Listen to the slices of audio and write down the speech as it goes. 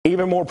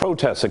Even more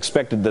protests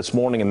expected this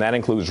morning, and that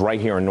includes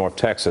right here in North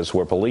Texas,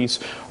 where police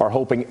are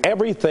hoping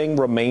everything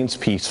remains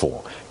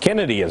peaceful.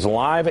 Kennedy is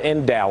live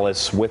in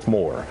Dallas with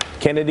more.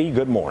 Kennedy,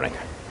 good morning.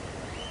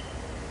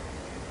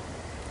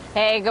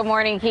 Hey, good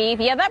morning,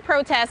 Keith. Yeah, that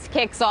protest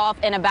kicks off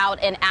in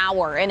about an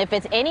hour. And if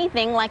it's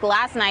anything like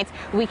last night's,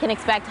 we can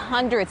expect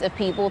hundreds of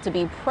people to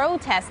be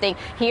protesting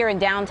here in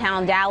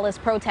downtown Dallas,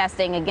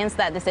 protesting against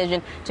that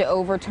decision to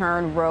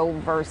overturn Roe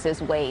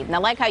versus Wade. Now,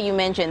 like how you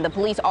mentioned, the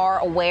police are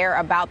aware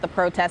about the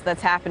protest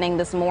that's happening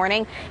this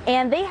morning,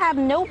 and they have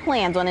no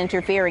plans on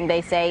interfering,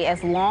 they say,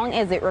 as long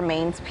as it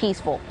remains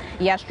peaceful.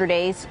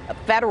 Yesterday's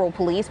federal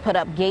police put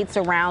up gates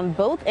around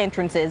both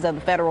entrances of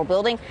the federal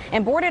building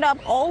and boarded up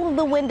all of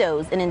the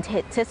windows in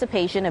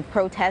anticipation of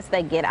protests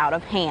that get out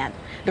of hand.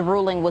 The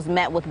ruling was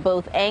met with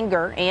both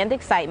anger and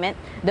excitement.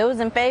 Those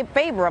in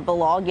favor of the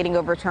law getting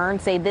overturned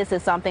say this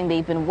is something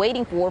they've been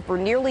waiting for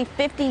nearly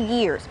 50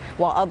 years,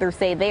 while others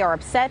say they are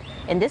upset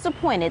and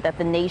disappointed that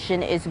the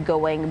nation is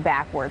going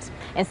backwards.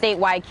 And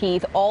statewide,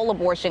 Keith, all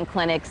abortion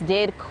clinics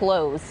did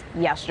close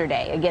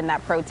yesterday. Again,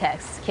 that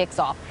protest kicks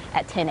off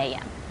at 10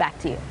 a.m. Back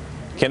to you.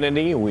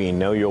 Kennedy, we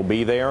know you'll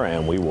be there,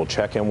 and we will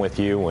check in with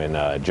you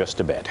in just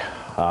a bit.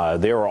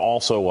 There are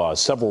also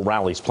several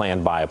rallies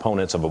planned by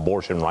opponents of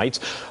abortion rights.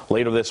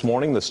 Later this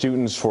morning, the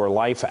Students for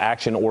Life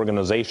Action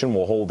Organization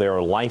will hold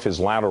their Life is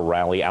Louder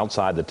rally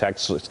outside the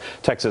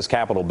Texas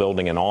Capitol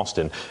building in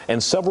Austin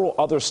and several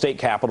other state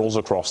capitals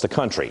across the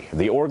country.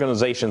 The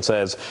organization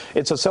says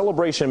it's a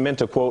celebration meant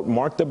to, quote,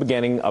 mark the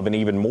beginning of an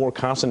even more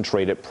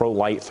concentrated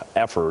pro-life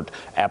effort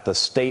at the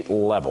state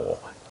level,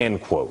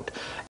 end quote.